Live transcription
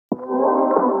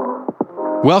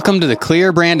Welcome to the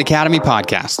Clear Brand Academy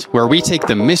podcast, where we take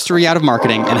the mystery out of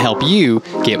marketing and help you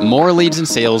get more leads and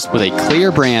sales with a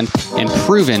clear brand and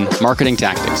proven marketing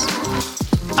tactics.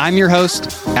 I'm your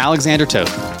host, Alexander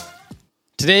Toth.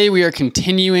 Today, we are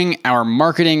continuing our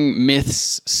marketing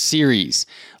myths series.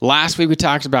 Last week, we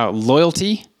talked about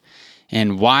loyalty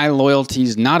and why loyalty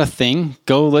is not a thing.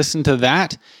 Go listen to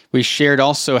that. We shared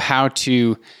also how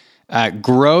to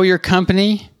grow your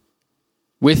company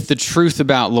with the truth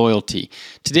about loyalty.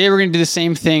 Today, we're going to do the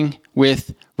same thing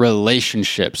with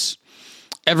relationships.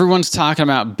 Everyone's talking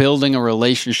about building a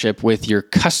relationship with your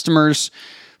customers,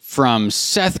 from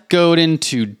Seth Godin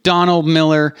to Donald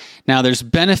Miller. Now, there's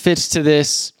benefits to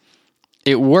this.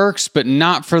 It works, but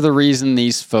not for the reason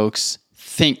these folks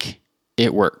think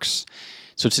it works.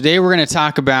 So today, we're going to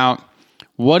talk about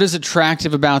what is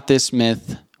attractive about this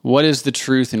myth, what is the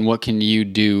truth, and what can you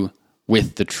do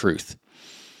with the truth.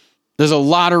 There's a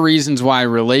lot of reasons why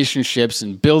relationships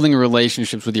and building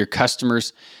relationships with your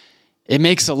customers, it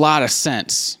makes a lot of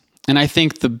sense. And I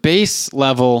think the base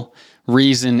level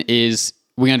reason is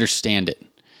we understand it.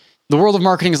 The world of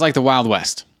marketing is like the Wild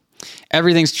West.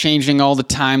 Everything's changing all the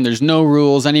time. There's no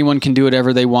rules. Anyone can do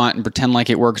whatever they want and pretend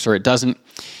like it works or it doesn't.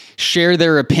 Share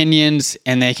their opinions,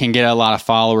 and they can get a lot of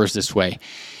followers this way.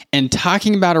 And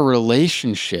talking about a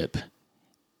relationship,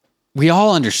 we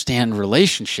all understand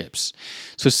relationships.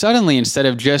 So suddenly, instead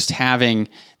of just having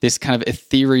this kind of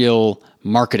ethereal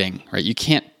marketing, right? You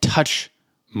can't touch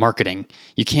marketing.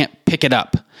 You can't pick it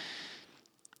up.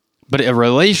 But a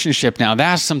relationship, now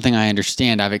that's something I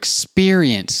understand. I've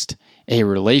experienced a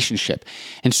relationship.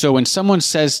 And so when someone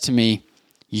says to me,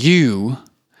 you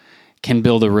can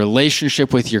build a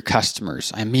relationship with your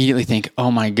customers, I immediately think,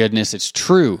 oh my goodness, it's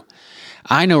true.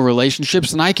 I know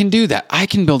relationships and I can do that. I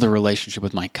can build a relationship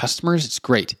with my customers. It's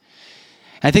great.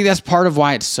 I think that's part of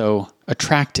why it's so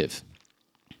attractive.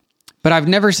 But I've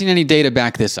never seen any data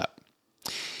back this up.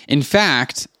 In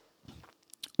fact,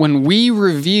 when we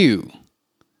review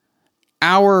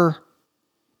our,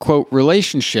 quote,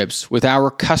 relationships with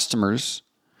our customers,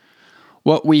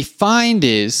 what we find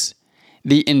is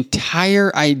the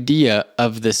entire idea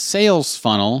of the sales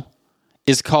funnel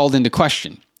is called into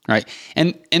question. Right.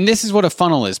 And this is what a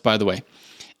funnel is, by the way.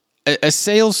 A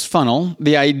sales funnel,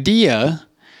 the idea,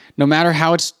 no matter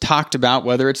how it's talked about,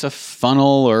 whether it's a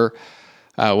funnel or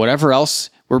whatever else,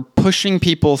 we're pushing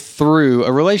people through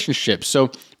a relationship.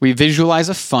 So we visualize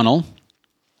a funnel,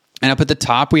 and up at the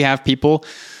top, we have people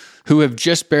who have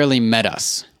just barely met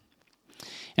us.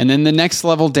 And then the next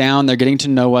level down, they're getting to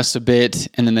know us a bit.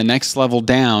 And then the next level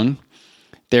down,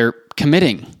 they're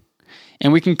committing.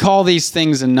 And we can call these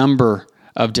things a number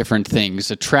of different things: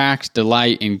 attract,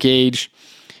 delight, engage.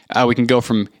 We can go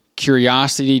from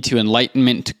curiosity to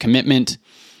enlightenment to commitment.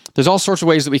 There's all sorts of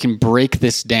ways that we can break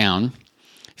this down.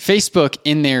 Facebook,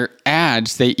 in their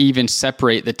ads, they even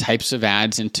separate the types of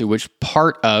ads into which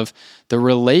part of the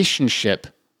relationship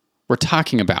we're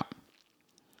talking about.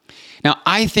 Now,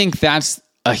 I think that's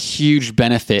a huge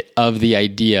benefit of the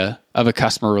idea of a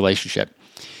customer relationship.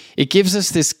 It gives us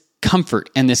this comfort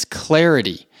and this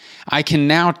clarity. I can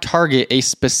now target a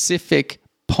specific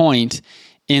point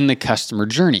in the customer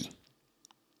journey.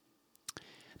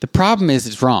 The problem is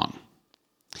it's wrong.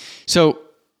 So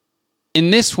in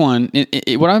this one,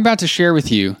 what I'm about to share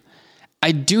with you,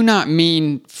 I do not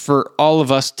mean for all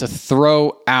of us to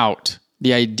throw out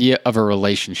the idea of a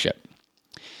relationship.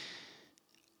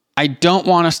 I don't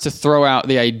want us to throw out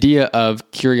the idea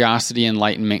of curiosity,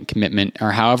 enlightenment, commitment,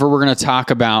 or however we're going to talk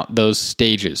about those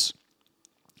stages.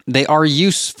 They are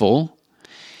useful,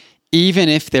 even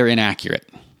if they're inaccurate.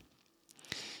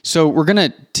 So we're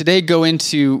going to today go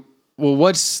into, well,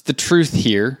 what's the truth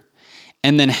here?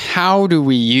 And then how do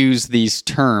we use these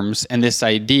terms and this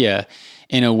idea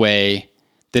in a way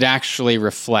that actually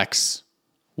reflects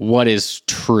what is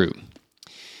true?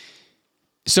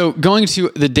 So going to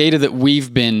the data that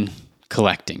we've been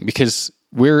collecting, because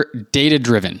we're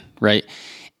data-driven, right?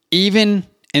 And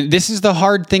this is the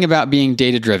hard thing about being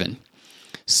data-driven.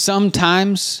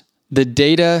 Sometimes the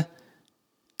data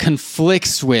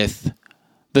conflicts with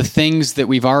the things that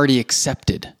we've already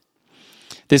accepted.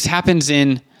 This happens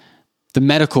in the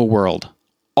medical world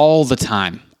all the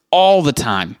time.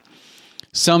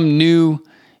 Some new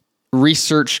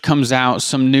research comes out,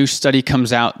 some new study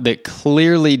comes out that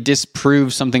clearly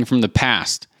disproves something from the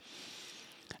past.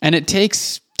 And it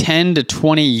takes 10 to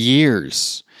 20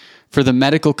 years for the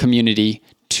medical community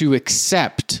to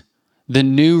accept the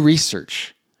new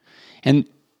research. And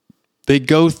they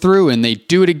go through and they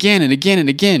do it again and again and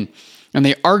again, and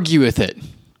they argue with it,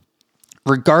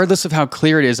 regardless of how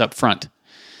clear it is up front.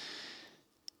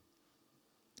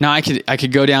 Now, I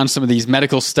could go down some of these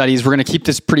medical studies. We're going to keep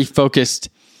this pretty focused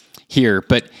here.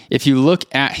 But if you look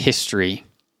at history,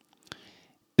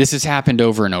 this has happened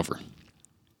over and over.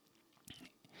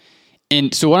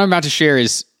 And so what I'm about to share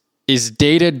is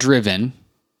data-driven,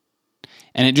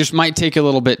 and it just might take a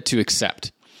little bit to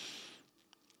accept.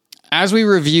 As we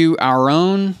review our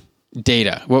own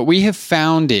data, what we have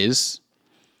found is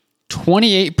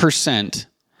 28%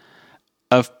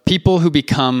 of people who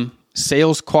become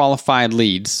sales qualified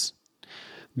leads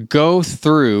go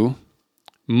through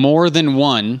more than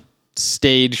one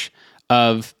stage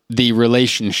of the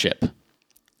relationship.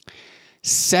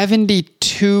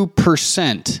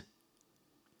 72%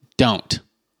 don't.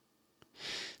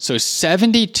 So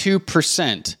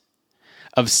 72%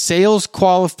 of sales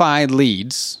qualified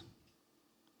leads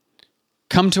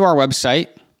come to our website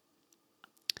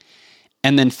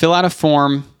and then fill out a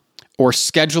form or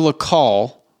schedule a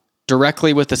call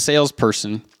directly with the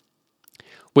salesperson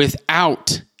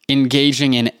without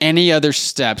engaging in any other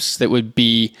steps that would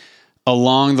be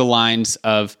along the lines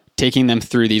of taking them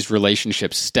through these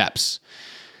relationship steps.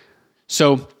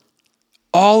 So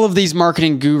all of these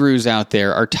marketing gurus out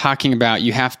there are talking about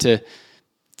you have to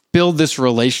build this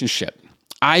relationship.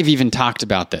 I've even talked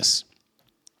about this.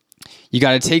 You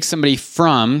got to take somebody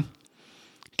from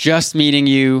just meeting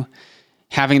you,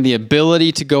 having the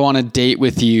ability to go on a date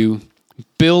with you,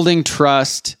 building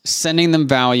trust, sending them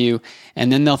value,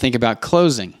 and then they'll think about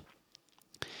closing.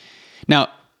 Now,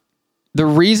 the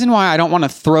reason why I don't want to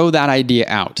throw that idea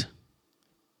out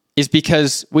is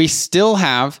because we still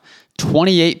have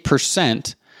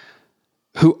 28%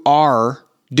 who are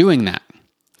doing that.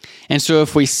 And so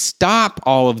if we stop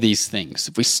all of these things,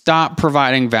 if we stop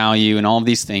providing value and all of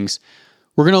these things,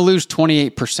 we're going to lose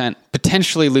 28%,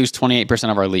 potentially lose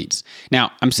 28% of our leads.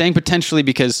 Now, I'm saying potentially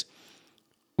because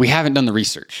we haven't done the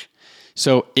research.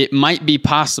 So it might be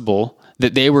possible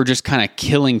that they were just kind of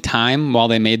killing time while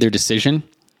they made their decision,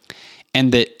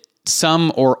 and that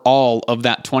some or all of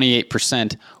that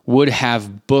 28% would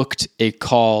have booked a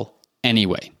call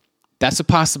anyway. That's a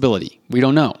possibility. We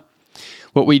don't know.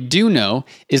 What we do know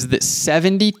is that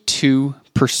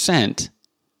 72%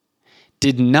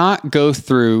 did not go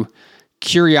through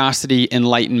curiosity,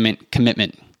 enlightenment,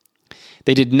 commitment.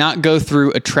 They did not go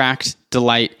through attract,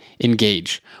 delight,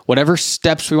 engage. Whatever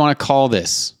steps we want to call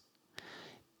this,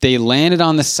 they landed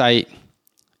on the site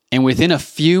and within a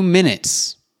few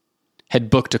minutes had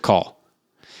booked a call.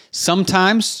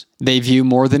 Sometimes they view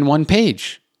more than one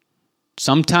page.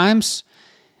 Sometimes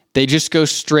they just go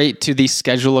straight to the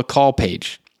schedule a call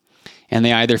page, and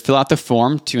they either fill out the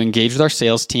form to engage with our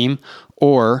sales team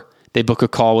or they book a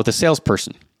call with a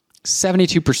salesperson.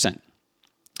 72%.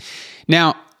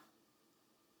 Now,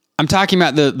 I'm talking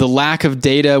about the lack of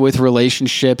data with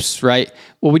relationships, right?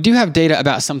 Well, we do have data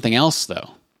about something else,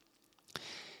 though.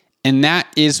 And that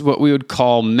is what we would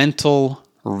call mental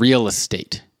real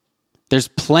estate. There's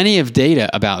plenty of data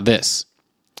about this.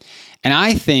 And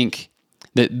I think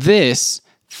that this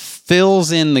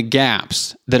fills in the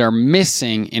gaps that are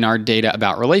missing in our data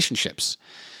about relationships.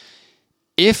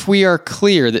 If we are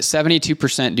clear that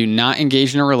 72% do not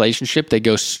engage in a relationship, they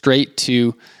go straight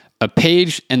to a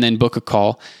page and then book a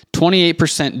call.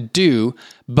 28% do,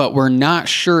 but we're not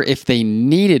sure if they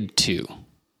needed to.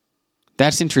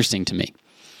 That's interesting to me.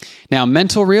 Now,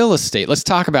 mental real estate, let's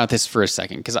talk about this for a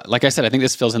second, because like I said, I think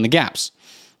this fills in the gaps.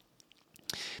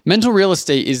 Mental real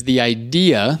estate is the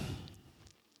idea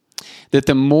that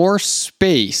the more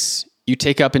space you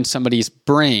take up in somebody's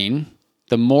brain,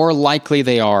 the more likely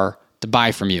they are to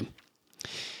buy from you.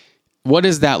 What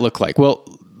does that look like? Well,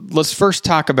 let's first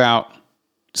talk about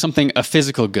a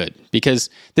physical good, because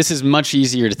this is much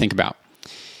easier to think about.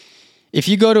 If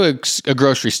you go to a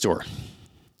grocery store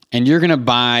and you're going to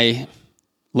buy,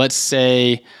 let's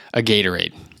say, a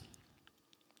Gatorade,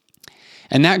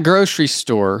 and that grocery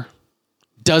store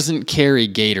doesn't carry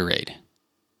Gatorade,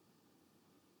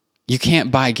 you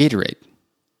can't buy Gatorade.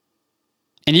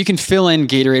 And you can fill in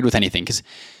Gatorade with anything, because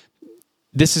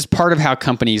this is part of how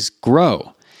companies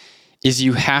grow, is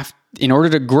in order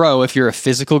to grow, if you're a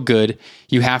physical good,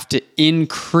 you have to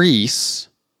increase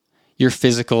your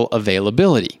physical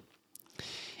availability.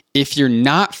 If you're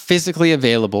not physically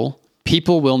available,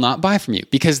 people will not buy from you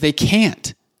because they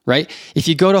can't, right? If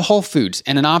you go to Whole Foods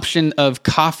and an option of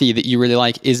coffee that you really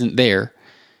like isn't there,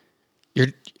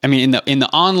 in the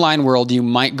online world, you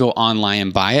might go online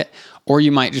and buy it, or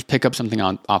you might just pick up something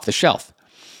off the shelf,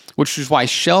 which is why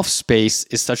shelf space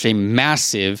is such a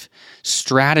massive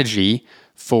strategy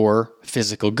for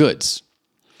physical goods.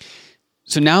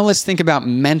 So now let's think about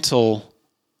mental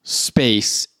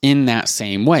space in that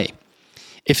same way.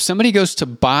 If somebody goes to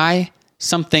buy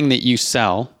something that you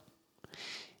sell,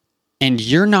 and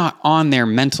you're not on their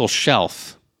mental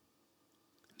shelf,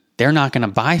 they're not going to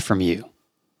buy from you.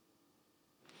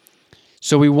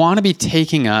 So we want to be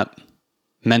taking up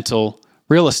mental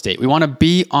real estate. We want to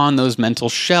be on those mental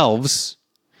shelves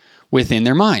within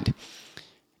their mind.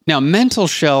 Now, mental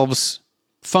shelves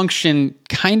function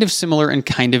kind of similar and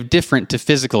kind of different to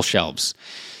physical shelves.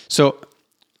 So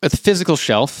a physical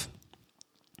shelf,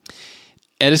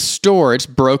 at a store, it's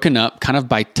broken up kind of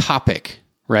by topic,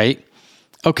 right?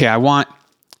 Okay, I want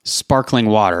sparkling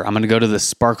water. I'm going to go to the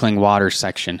sparkling water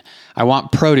section. I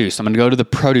want produce. I'm going to go to the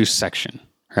produce section,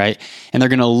 right? And they're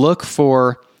going to look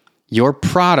for your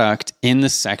product in the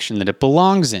section that it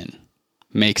belongs in.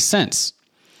 Makes sense.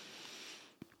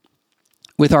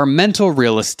 With our mental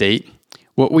real estate,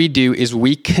 what we do is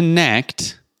we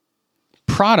connect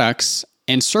products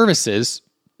and services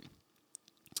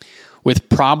with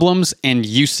problems and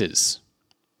uses.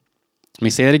 Let me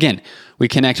say that again. We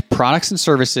connect products and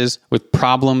services with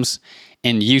problems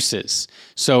and uses.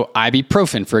 So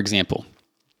ibuprofen, for example.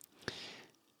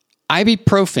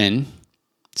 Ibuprofen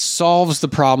solves the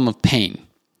problem of pain.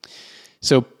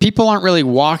 So people aren't really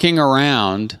walking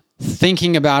around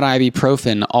thinking about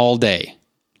ibuprofen all day,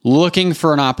 looking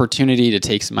for an opportunity to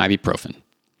take some ibuprofen.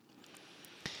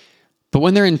 But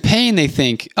when they're in pain, they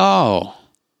think, oh,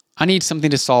 I need something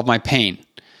to solve my pain.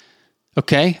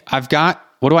 Okay,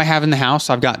 what do I have in the house?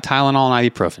 I've got Tylenol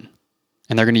and ibuprofen.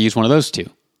 And they're going to use one of those two,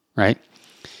 right?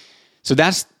 So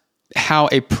that's how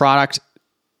a product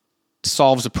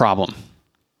solves a problem.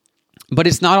 But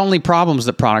it's not only problems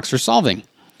that products are solving.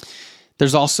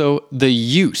 There's also the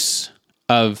use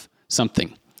of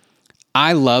something.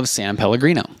 I love San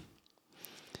Pellegrino.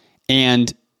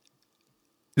 And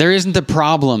there isn't a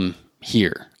problem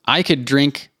here. I could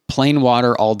drink plain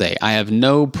water all day. I have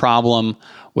no problem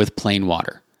with plain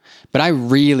water. But I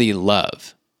really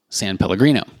love San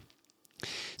Pellegrino.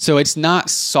 So it's not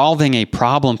solving a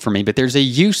problem for me, but there's a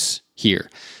use here.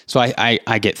 So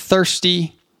I get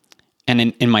thirsty, and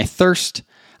in my thirst,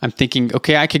 I'm thinking,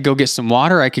 okay, I could go get some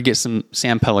water. I could get some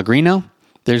San Pellegrino.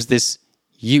 There's this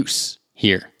use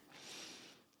here.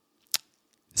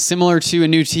 Similar to a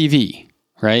new TV,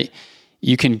 right?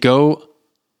 You can go,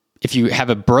 if you have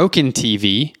a broken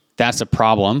TV, that's a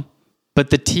problem, but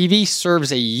the TV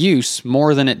serves a use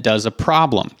more than it does a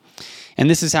problem. And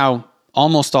this is how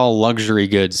almost all luxury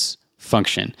goods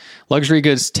function. Luxury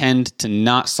goods tend to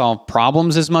not solve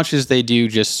problems as much as they do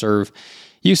just serve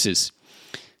uses.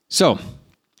 So,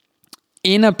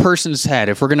 in a person's head,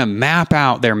 if we're going to map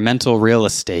out their mental real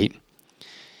estate,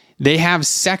 they have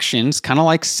sections, kind of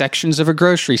like sections of a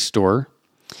grocery store,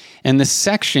 and the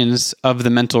sections of the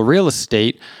mental real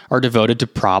estate are devoted to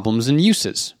problems and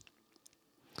uses.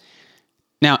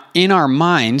 Now, in our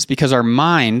minds, because our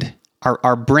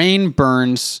brain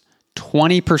burns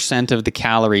 20% of the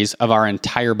calories of our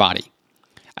entire body.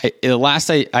 The last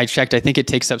I checked, I think it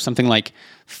takes up something like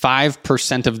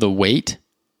 5% of the weight,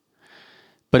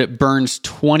 but it burns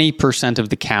 20% of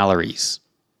the calories.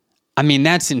 I mean,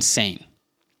 that's insane.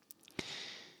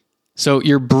 So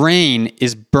your brain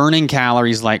is burning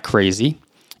calories like crazy,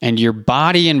 and your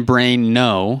body and brain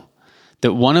know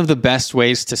that one of the best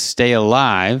ways to stay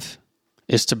alive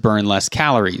is to burn less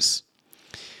calories.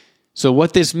 So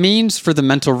what this means for the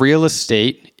mental real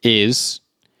estate is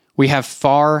we have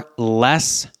far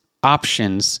less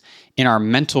options in our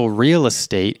mental real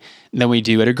estate than we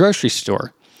do at a grocery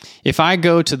store. If I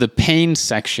go to the pain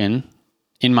section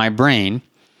in my brain,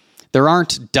 there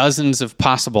aren't dozens of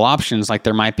possible options like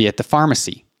there might be at the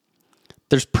pharmacy.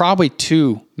 There's probably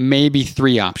 2, maybe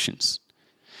 3 options.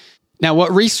 Now,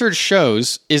 what research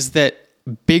shows is that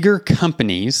bigger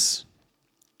companies,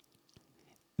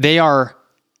 they are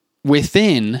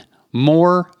within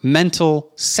more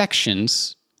mental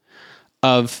sections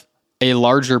of a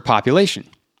larger population.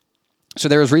 So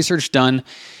there was research done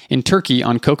in Turkey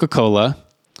on Coca-Cola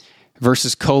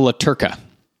versus Cola Turca.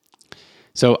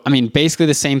 So, I mean, basically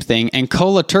the same thing. And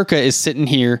Cola Turca is sitting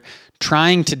here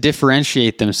trying to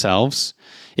differentiate themselves.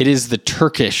 It is the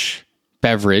Turkish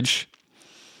beverage.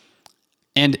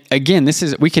 And again,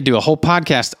 we could do a whole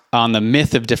podcast on the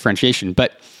myth of differentiation,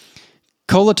 but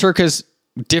Cola Turca's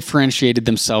differentiated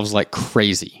themselves like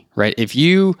crazy, right? If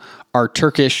you are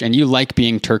Turkish and you like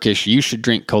being Turkish, you should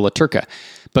drink Cola Turca.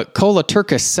 But Cola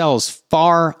Turca sells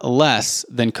far less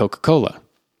than Coca-Cola.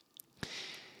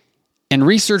 And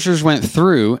researchers went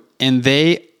through and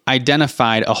they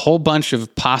identified a whole bunch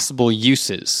of possible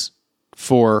uses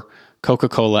for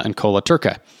Coca-Cola and Cola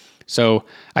Turca. So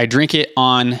I drink it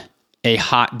on a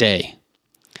hot day.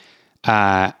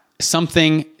 So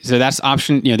that's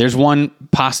option, there's one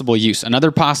possible use.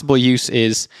 Another possible use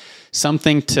is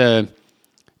something to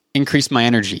increase my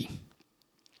energy.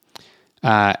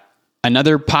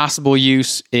 Another possible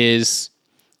use is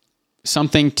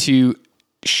something to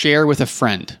share with a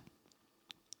friend.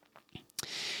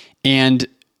 And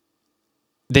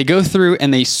they go through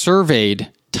and they surveyed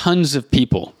tons of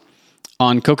people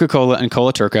on Coca-Cola and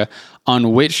Cola Turca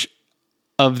on which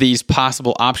of these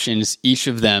possible options each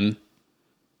of them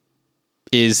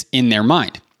is in their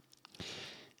mind.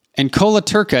 And Cola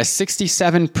Turca,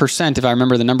 67%, if I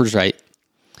remember the numbers right,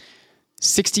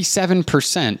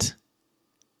 67%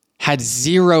 had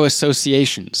zero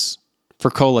associations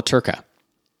for Cola Turca.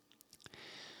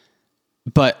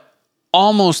 But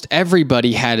almost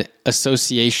everybody had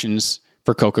associations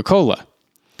for Coca-Cola.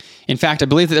 In fact, I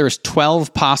believe that there was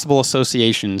 12 possible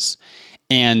associations,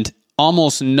 and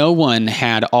almost no one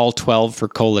had all 12 for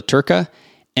Cola Turca,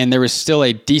 and there was still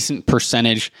a decent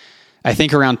percentage, I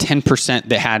think around 10%,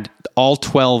 that had all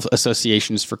 12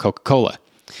 associations for Coca-Cola.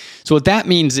 So what that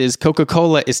means is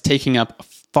Coca-Cola is taking up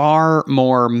far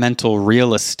more mental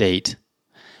real estate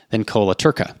than Cola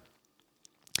Turca.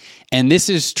 And this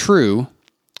is true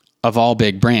of all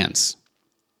big brands.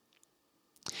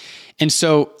 And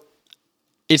so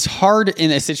it's hard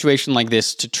in a situation like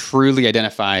this to truly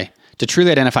identify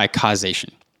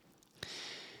causation.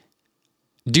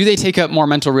 Do they take up more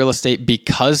mental real estate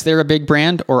because they're a big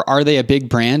brand, or are they a big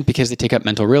brand because they take up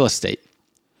mental real estate?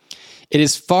 It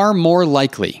is far more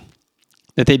likely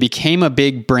that they became a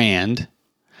big brand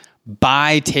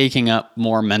by taking up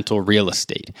more mental real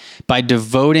estate, by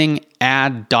devoting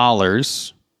ad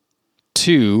dollars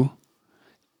to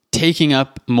taking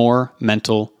up more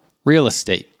mental real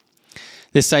estate.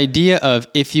 This idea of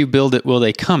if you build it, will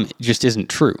they come, just isn't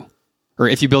true. Or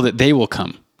if you build it, they will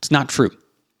come. It's not true.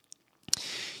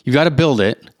 You've got to build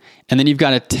it, and then you've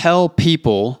got to tell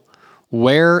people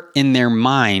where in their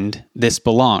mind this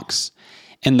belongs.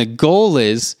 And the goal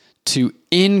is to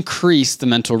increase the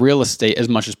mental real estate as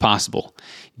much as possible.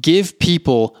 Give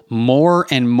people more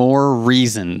and more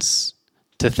reasons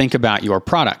to think about your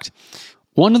product.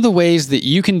 One of the ways that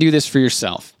you can do this for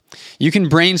yourself, you can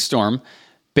brainstorm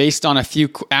based on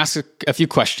ask a few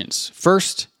questions.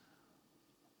 First,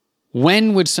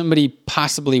 when would somebody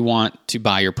possibly want to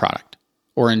buy your product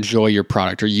or enjoy your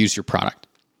product or use your product?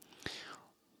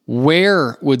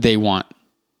 Where would they want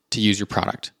to use your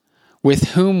product? With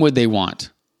whom would they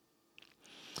want?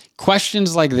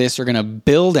 Questions like this are going to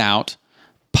build out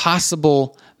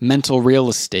possible mental real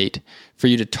estate for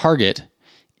you to target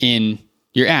in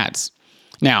your ads.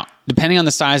 Now, depending on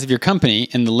the size of your company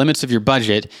and the limits of your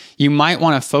budget, you might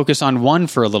want to focus on one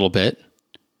for a little bit,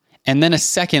 and then a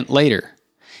second later,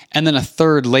 and then a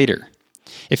third later.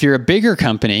 If you're a bigger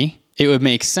company, it would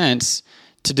make sense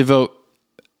to devote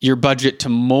your budget to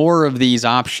more of these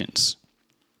options.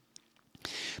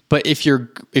 But if you're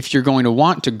going to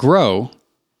want to grow,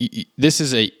 this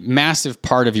is a massive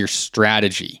part of your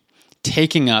strategy,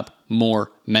 taking up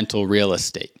more mental real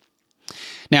estate.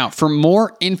 Now, for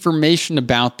more information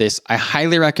about this, I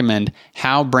highly recommend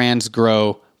How Brands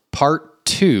Grow Part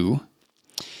 2.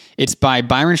 It's by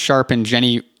Byron Sharp and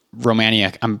Jenny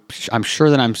Romaniuk. I'm sure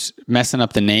that I'm messing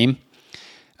up the name.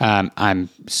 I'm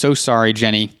so sorry,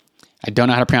 Jenny. I don't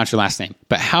know how to pronounce your last name.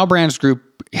 But How Brands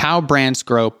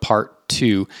Grow Part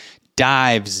 2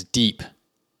 dives deep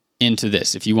into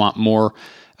this if you want more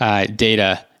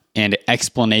data and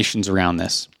explanations around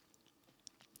this.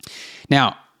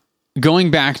 Now,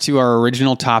 going back to our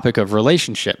original topic of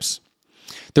relationships,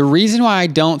 the reason why I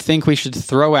don't think we should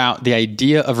throw out the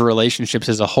idea of relationships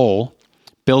as a whole,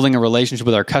 building a relationship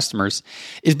with our customers,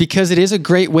 is because it is a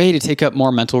great way to take up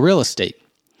more mental real estate.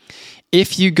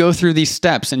 If you go through these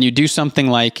steps and you do something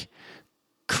like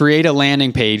create a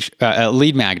landing page, a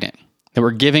lead magnet that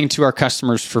we're giving to our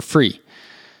customers for free,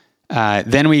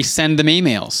 then we send them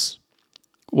emails.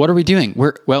 What are we doing?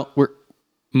 We're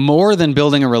more than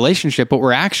building a relationship. What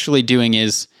we're actually doing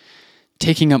is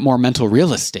taking up more mental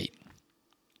real estate.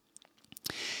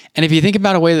 And if you think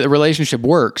about a way that the relationship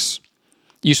works,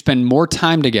 you spend more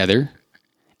time together,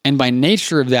 and by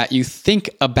nature of that, you think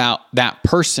about that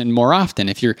person more often.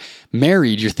 If you're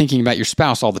married, you're thinking about your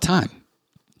spouse all the time.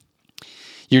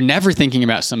 You're never thinking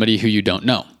about somebody who you don't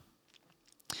know.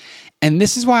 And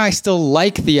this is why I still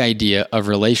like the idea of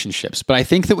relationships, but I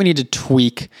think that we need to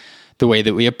tweak the way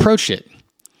that we approach it.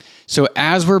 So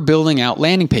as we're building out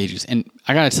landing pages, and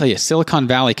I got to tell you, Silicon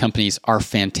Valley companies are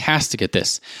fantastic at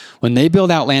this. When they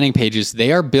build out landing pages,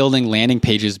 they are building landing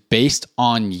pages based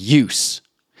on use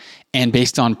and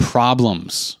based on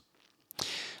problems.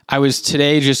 I was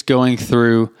today just going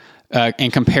through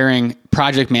and comparing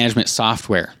project management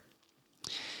software.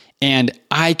 And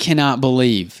I cannot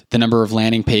believe the number of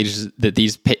landing pages that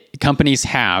these companies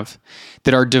have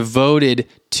that are devoted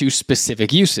to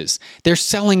specific uses. They're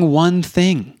selling one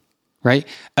thing, right?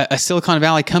 A Silicon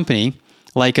Valley company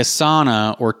like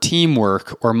Asana or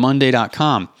Teamwork or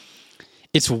Monday.com,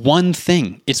 it's one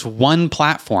thing. It's one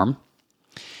platform.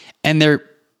 And they're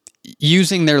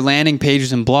using their landing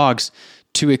pages and blogs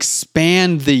to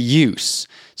expand the use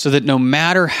so that no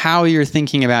matter how you're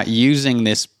thinking about using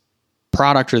this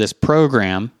product or this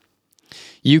program,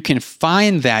 you can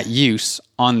find that use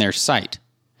on their site.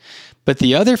 But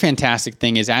the other fantastic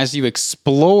thing is as you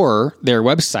explore their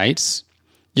websites,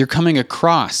 you're coming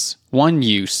across one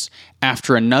use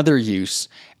after another use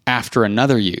after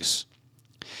another use.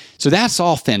 So that's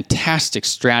all fantastic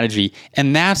strategy,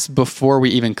 and that's before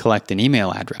we even collect an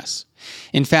email address.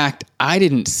 In fact, I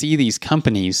didn't see these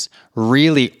companies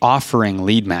really offering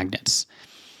lead magnets.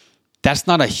 That's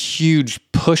not a huge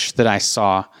push that I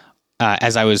saw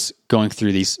as I was going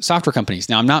through these software companies.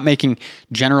 Now, I'm not making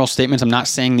general statements. I'm not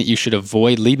saying that you should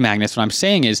avoid lead magnets. What I'm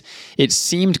saying is it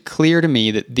seemed clear to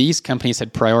me that these companies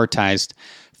had prioritized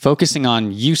focusing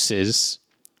on uses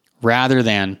rather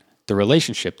than the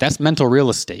relationship. That's mental real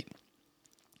estate.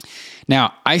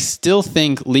 Now, I still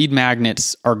think lead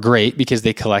magnets are great because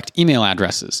they collect email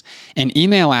addresses. And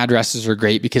email addresses are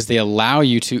great because they allow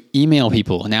you to email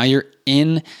people. Now you're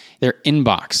in their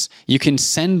inbox. You can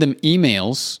send them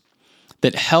emails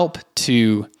that help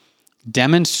to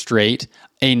demonstrate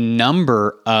a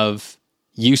number of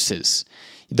uses.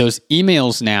 Those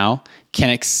emails now can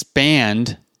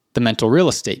expand the mental real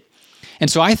estate. And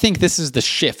so I think this is the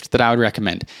shift that I would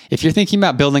recommend. If you're thinking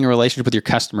about building a relationship with your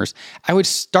customers, I would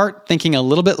start thinking a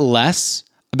little bit less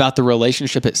about the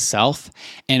relationship itself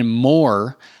and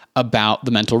more about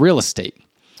the mental real estate.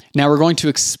 Now we're going to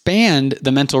expand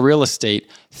the mental real estate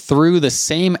through the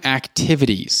same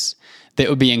activities that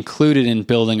would be included in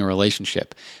building a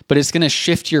relationship, but it's going to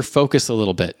shift your focus a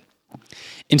little bit.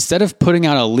 Instead of putting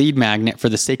out a lead magnet for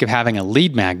the sake of having a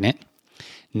lead magnet,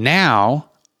 now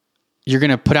you're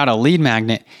going to put out a lead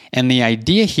magnet, and the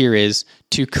idea here is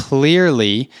to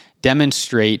clearly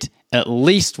demonstrate at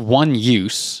least one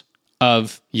use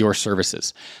of your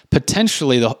services.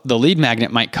 Potentially, the lead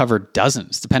magnet might cover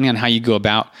dozens, depending on how you go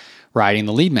about writing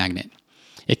the lead magnet.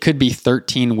 It could be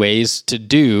 13 ways to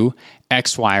do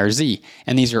X, Y, or Z.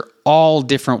 And these are all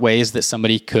different ways that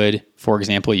somebody could, for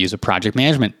example, use a project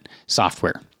management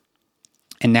software.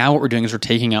 And now what we're doing is we're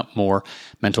taking up more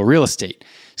mental real estate.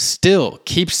 Still,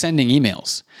 keep sending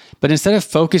emails. But instead of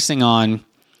focusing on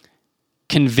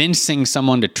convincing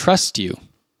someone to trust you,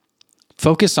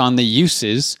 focus on the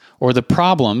uses or the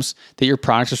problems that your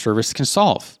product or service can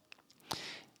solve.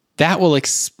 That will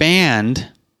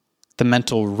expand the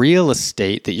mental real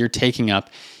estate that you're taking up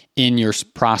in your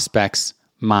prospects'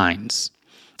 minds.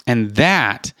 And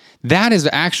that is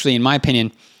actually, in my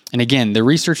opinion, and again, the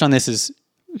research on this is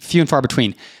few and far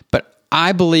between, but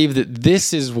I believe that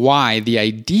this is why the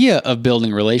idea of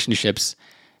building relationships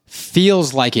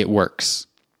feels like it works.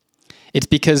 It's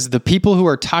because the people who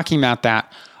are talking about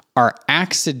that are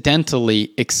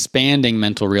accidentally expanding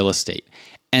mental real estate,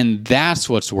 and that's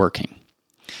what's working.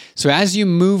 So as you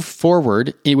move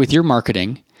forward with your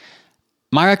marketing,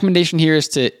 my recommendation here is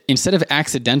to, instead of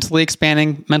accidentally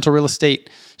expanding mental real estate,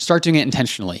 start doing it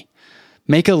intentionally.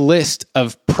 Make a list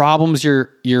of problems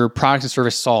your product and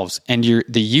service solves and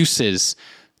the uses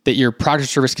that your product or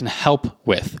service can help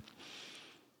with,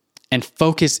 and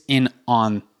focus in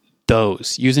on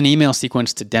those. Use an email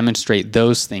sequence to demonstrate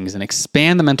those things and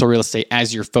expand the mental real estate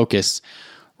as your focus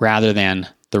rather than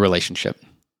the relationship.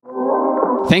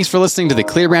 Thanks for listening to the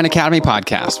Clear Brand Academy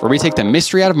podcast, where we take the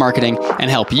mystery out of marketing and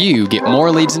help you get more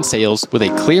leads and sales with a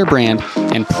clear brand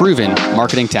and proven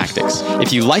marketing tactics.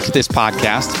 If you liked this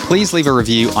podcast, please leave a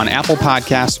review on Apple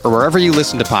Podcasts or wherever you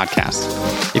listen to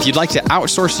podcasts. If you'd like to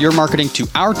outsource your marketing to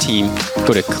our team,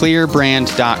 go to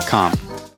clearbrand.com.